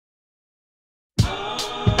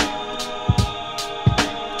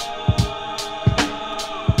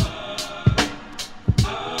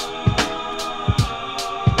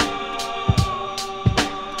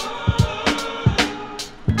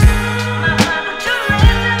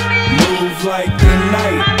like the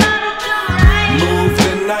night, move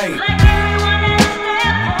the night,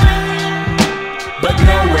 but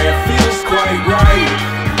nowhere feels quite right.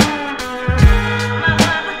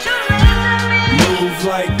 Move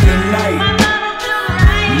like the night,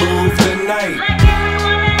 move the night,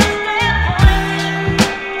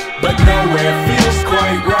 but nowhere feels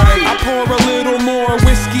quite right. I pour a little more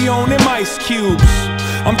whiskey on them ice cubes.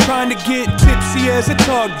 I'm trying to get tipsy as a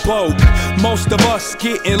tugboat. Most of us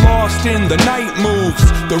getting lost in the night moves.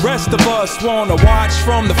 The rest of us wanna watch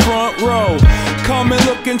from the front row. Come and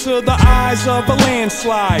look into the eyes of a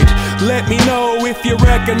landslide. Let me know if you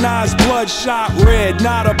recognize bloodshot red.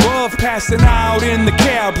 Not above passing out in the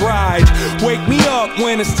cab ride. Wake me up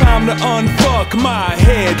when it's time to unfuck my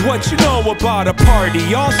head. What you know about a party?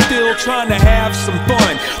 Y'all still trying to have some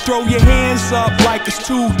fun. Throw your hands up like it's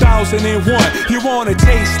 2001. You wanna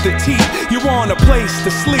taste the tea, you want a place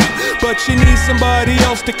to sleep, but you need somebody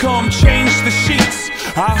else to come change the sheets.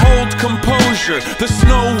 I hold composure, the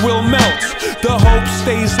snow will melt. The hope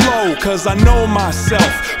stays low, cause I know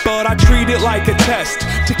myself, but I treat it like a test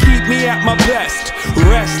to keep me at my best.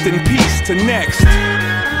 Rest in peace to next.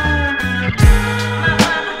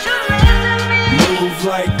 Move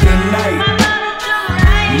like the night,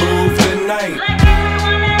 move the night,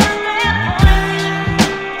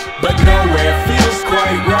 but nowhere feels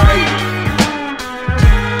quite right.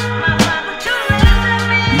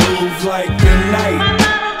 Move like the night,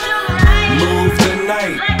 move the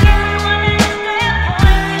night,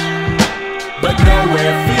 but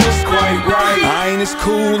nowhere feels quite right. I ain't as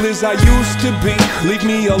cool as I used to be, leave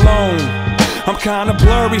me alone. I'm kinda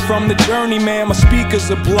blurry from the journey, man, my speakers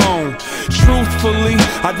are blown. Truthfully,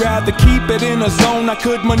 I'd rather keep it in a zone I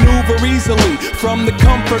could maneuver easily from the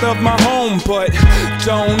comfort of my home. But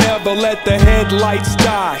don't ever let the headlights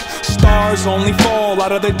die. Stars only fall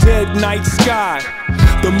out of the dead night sky.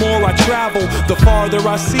 The more I travel, the farther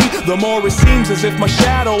I see, the more it seems as if my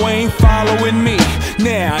shadow ain't following me.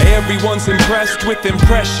 Now everyone's impressed with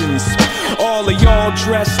impressions. All of y'all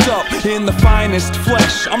dressed up in the finest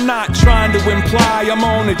flesh. I'm not trying to imply I'm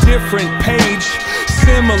on a different page.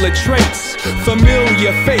 Similar traits,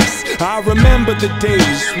 familiar face. I remember the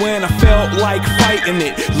days when I felt like fighting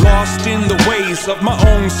it, lost in the ways of my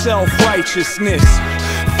own self-righteousness.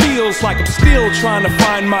 Feels like I'm still trying to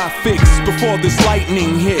find my fix before this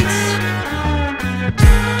lightning hits.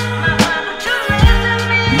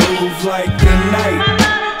 Move like the night,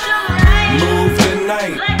 move the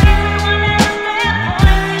night,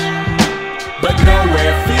 but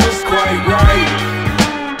nowhere feels quite right.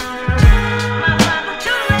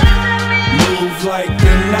 Move like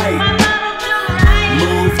the night,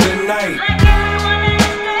 move the night,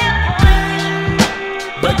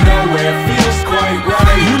 but nowhere feels quite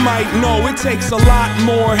right. You might know it takes a lot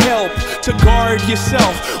more help to guard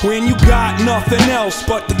yourself when you got nothing else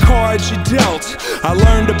but the cards you dealt. I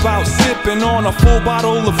learned about sipping on a full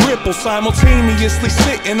bottle of Ripple, simultaneously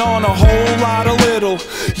sitting on a whole lot of little.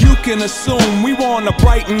 You can assume we wanna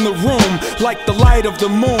brighten the room like the light of the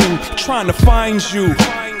moon, trying to find you.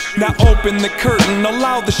 Now open the curtain,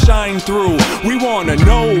 allow the shine through. We wanna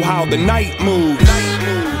know how the night moves.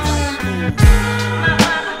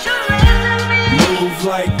 Move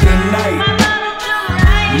like the night,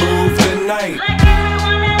 move the night,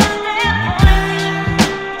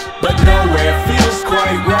 but nowhere feels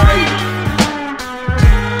quite right.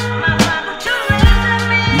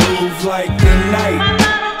 Move like the night,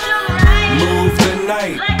 move the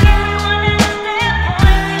night,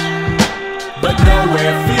 but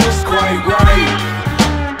nowhere feels quite right.